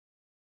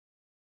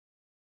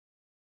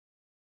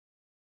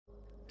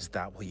Is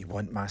that what you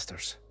want,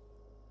 Masters?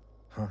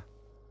 Huh?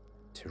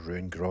 To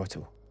ruin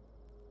Grotto?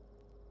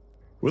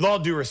 With all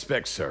due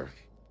respect, sir,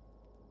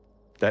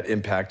 that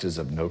impact is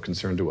of no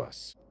concern to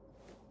us.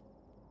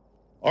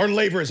 Our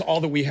labor is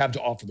all that we have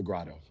to offer the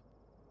Grotto,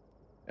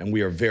 and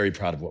we are very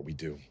proud of what we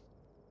do.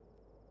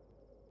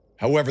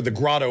 However, the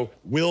Grotto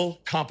will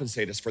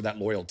compensate us for that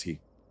loyalty.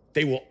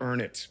 They will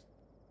earn it.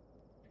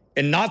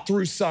 And not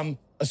through some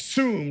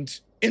assumed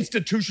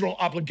institutional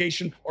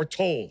obligation or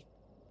toll.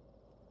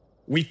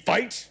 We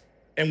fight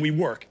and we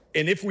work,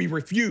 and if we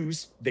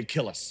refuse, they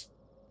kill us.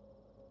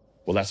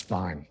 Well, that's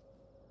fine,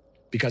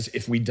 because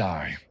if we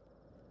die,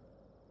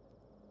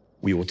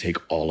 we will take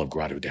all of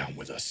Grotto down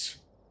with us.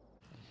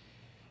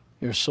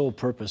 Your sole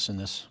purpose in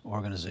this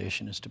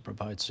organization is to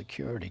provide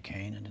security,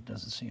 Kane, and it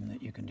doesn't seem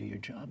that you can do your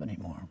job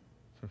anymore.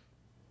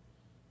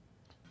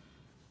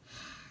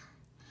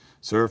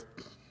 Sir,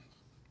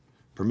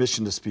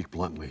 permission to speak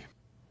bluntly.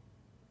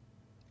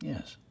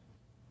 Yes.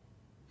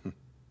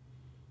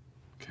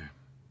 Okay.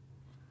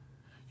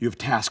 You have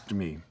tasked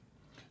me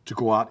to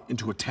go out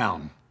into a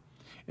town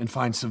and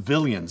find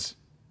civilians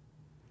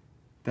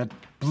that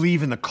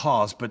believe in the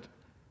cause, but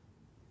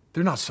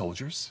they're not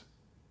soldiers.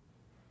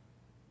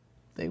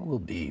 They will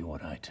be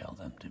what I tell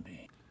them to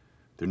be.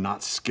 They're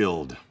not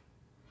skilled.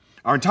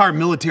 Our entire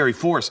military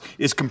force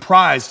is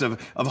comprised of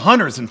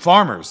hunters and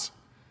farmers,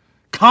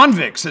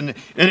 convicts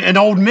and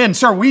old men.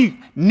 Sir, we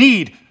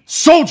need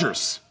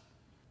soldiers.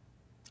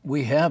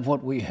 We have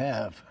what we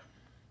have.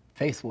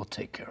 Faith will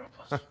take care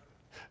of us.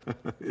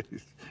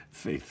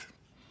 Faith.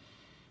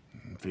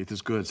 Faith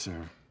is good,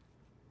 sir.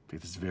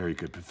 Faith is very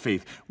good, but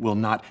faith will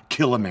not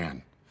kill a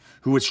man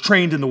who is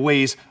trained in the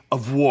ways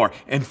of war.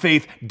 And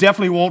faith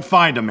definitely won't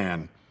find a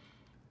man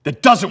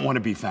that doesn't want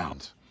to be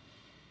found.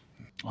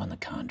 On the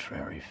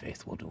contrary,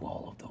 faith will do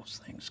all of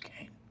those things,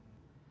 Kane.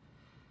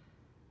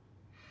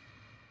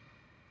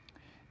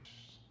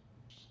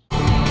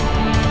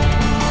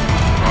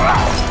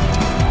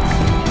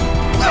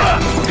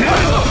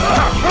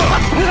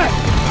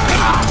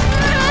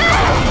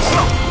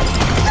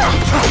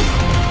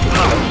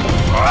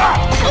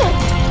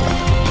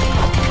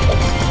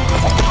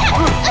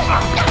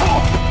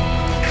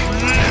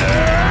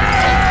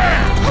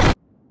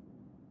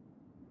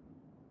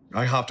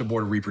 I hopped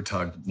aboard a Reaper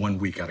tug 1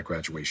 week out of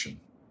graduation.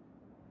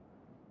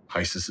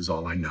 ISIS is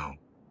all I know,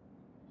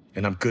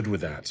 and I'm good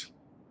with that.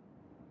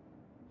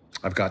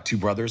 I've got 2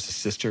 brothers, a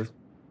sister,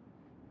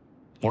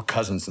 more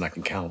cousins than I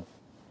can count.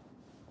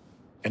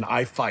 And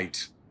I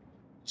fight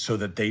so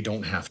that they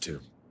don't have to.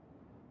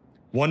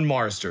 1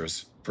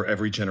 Marsders for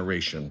every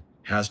generation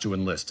has to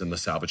enlist in the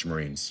Salvage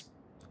Marines,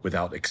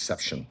 without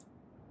exception.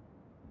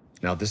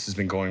 Now, this has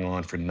been going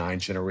on for 9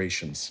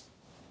 generations.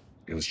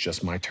 It was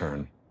just my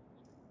turn.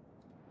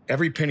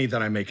 Every penny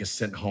that I make is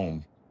sent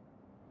home,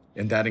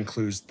 and that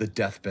includes the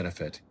death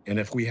benefit. And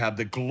if we have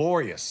the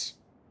glorious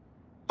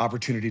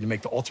opportunity to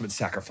make the ultimate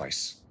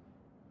sacrifice,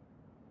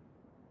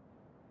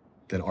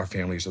 then our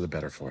families are the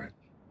better for it.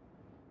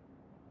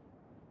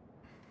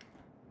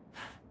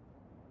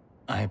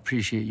 I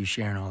appreciate you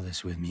sharing all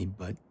this with me,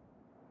 but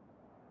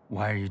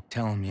why are you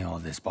telling me all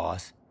this,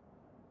 boss?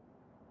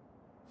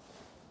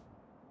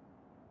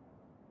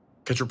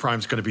 Catcher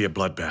Prime's gonna be a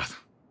bloodbath.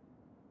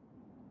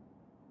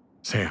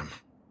 Sam,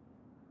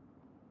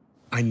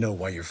 I know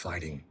why you're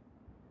fighting.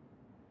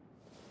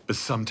 But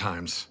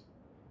sometimes,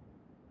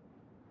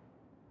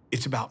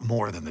 it's about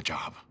more than the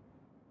job.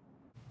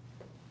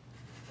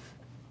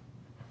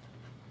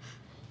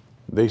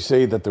 They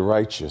say that the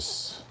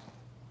righteous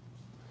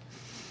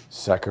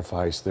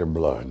sacrifice their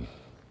blood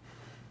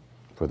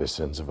for the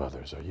sins of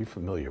others. Are you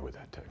familiar with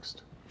that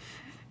text?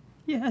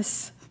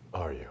 Yes.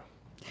 Are you?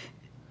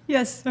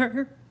 Yes,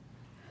 sir.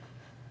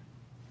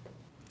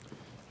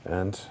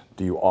 And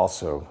do you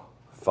also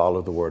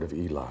follow the word of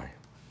Eli?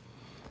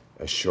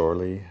 As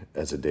surely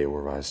as a day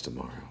will rise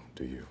tomorrow,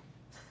 do you?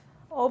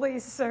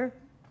 Always, sir.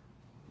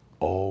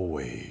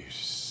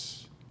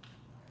 Always.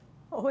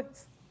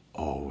 Always.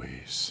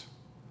 Always.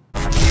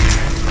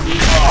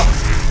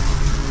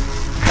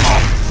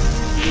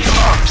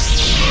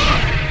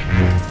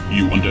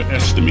 You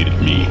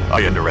underestimated me.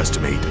 I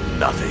underestimate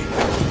nothing.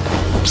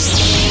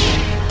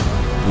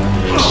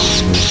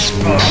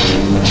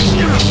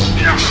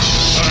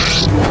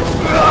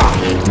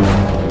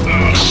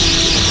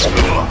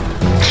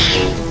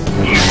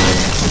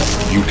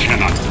 You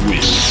cannot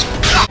win.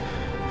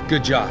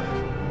 Good job.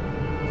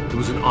 It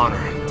was an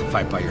honor to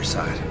fight by your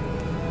side.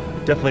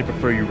 Definitely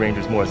prefer you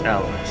Rangers more as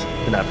allies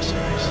than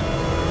adversaries.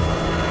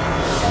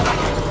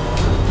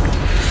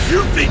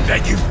 You think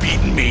that you've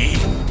beaten me?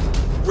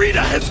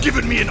 Rita has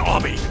given me an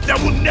army that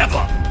will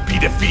never be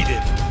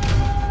defeated.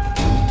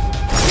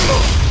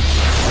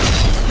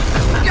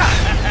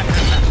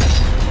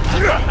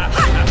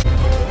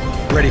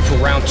 Ready for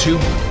round 2?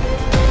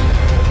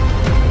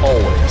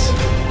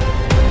 Always.